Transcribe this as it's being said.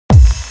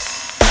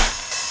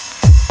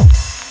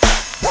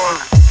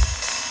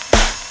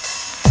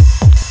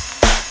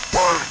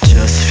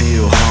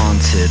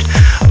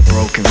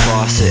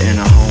faucet in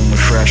a home with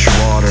fresh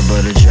water,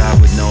 but a job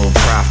with no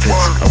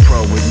profits. A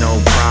pro with no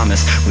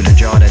promise, with a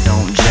jaw that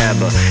don't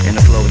jabber, and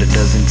a flow that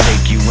doesn't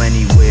take you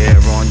anywhere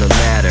on the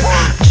ladder.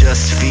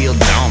 Just feel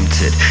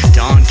daunted.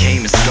 Dawn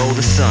came and stole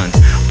the sun.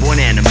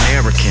 Born an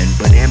American,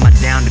 but am I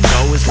down to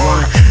go as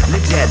one?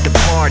 Lived at the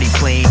party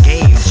playing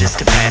games just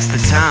to pass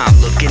the time,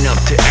 looking up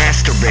to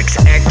asterisks,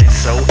 acting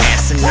so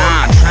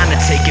asinine, trying to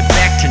take it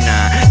back to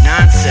 9,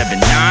 9, 7,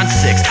 9,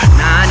 6,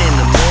 9 in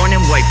the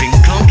morning, wiping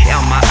gunk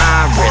out my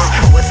iris.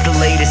 What's the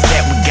latest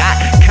that we got?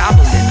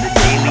 Cobble in the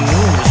daily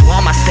news,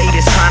 while my state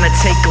is trying to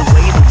take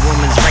away the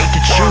woman's right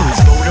to choose.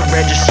 Voter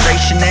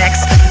registration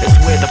acts, that's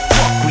where the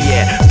fuck we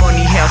at.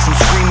 Funny how some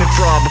screaming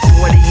fraud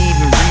before they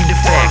even read the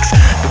facts.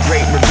 The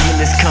great reveal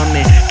is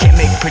coming, can't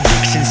make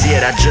predictions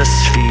yet. I just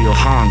feel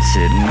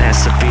haunted, and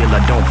that's a feel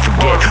I don't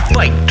forget.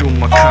 Fight through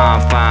my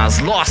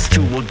confines, lost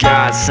to a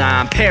God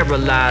sign,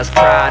 paralyzed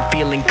pride,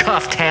 feeling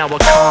cuffed how a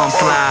calm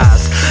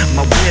flies.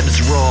 My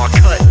ribs raw,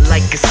 cut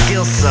like a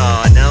skill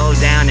saw. No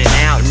down and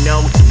out,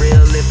 no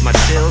thrill if my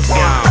chill's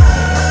gone.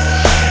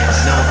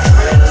 There's no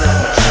thrill if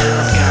my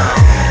chill's gone.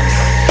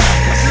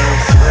 There's no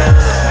thrill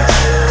if my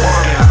chill's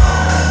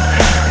gone.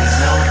 There's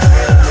no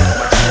thrill if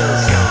my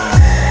chill's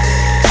gone.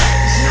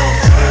 There's no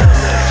thrill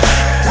if...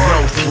 No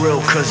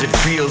thrill cause it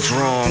feels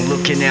wrong.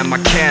 Looking at my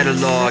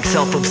catalog,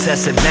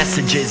 self-obsessive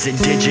messages in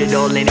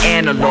digital and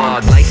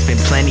analog. Life's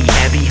been plenty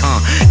heavy,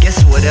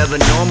 Guess whatever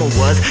normal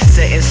was,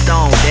 set in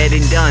stone, dead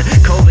and done.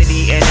 COVID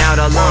eating out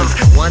our lungs.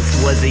 Once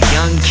was a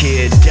young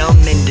kid, dumb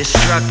and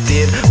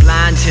destructive,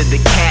 blind to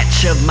the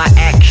catch of my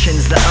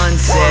actions, the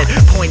unsaid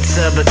points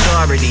of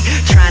authority,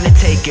 trying to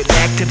take it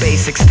back to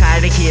basics.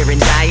 Tired of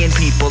hearing dying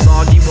people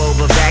argue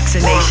over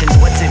vaccinations.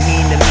 What's it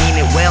mean to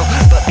mean it well,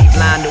 but be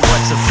blind to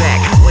what's a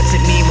fact? What's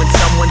it mean when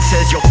someone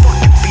says your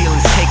fucking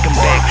feelings, take them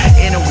back?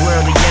 In a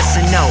world of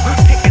yes and no,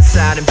 pick a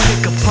side and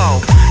pick a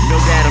pole. Know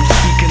that I'm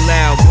speaking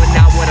loud, but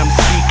not what I'm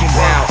speaking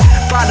about.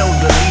 Follow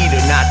the leader,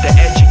 not the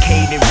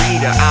educated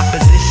reader.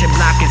 Opposition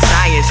blocking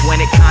science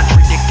when it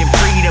contradicting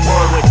freedom,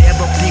 or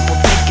whatever people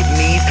think it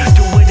means.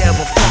 Do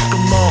whatever, fuck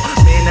them all.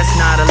 Man, that's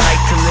not a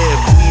life to live.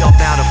 We all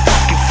bout to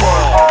fucking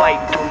fall. Fight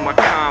through my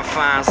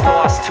confines,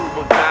 lost to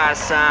a God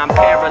sign,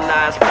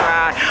 paralyzed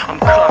pride. I'm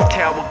cuffed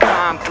how a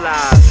calm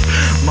flies.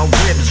 My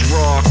ribs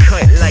raw,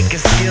 cut like a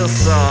skill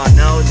saw.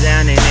 No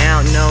down and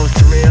out, no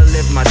thrill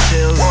if my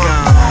chill's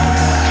gone.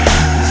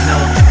 There's no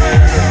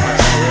thrill if my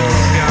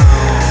chill's gone.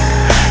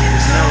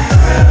 There's no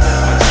thrill if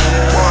my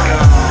chill's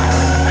gone.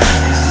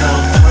 There's no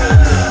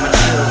thrill if my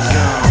chill's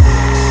gone.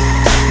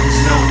 There's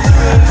no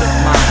thrill if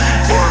my...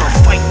 I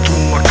fight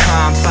through my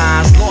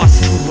confines,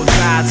 lost to a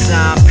God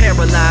sign,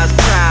 paralyzed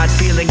pride,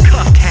 feeling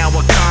cuffed how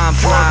a calm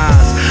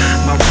flies.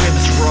 My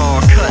ribs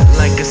raw, cut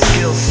like a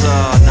skill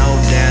saw.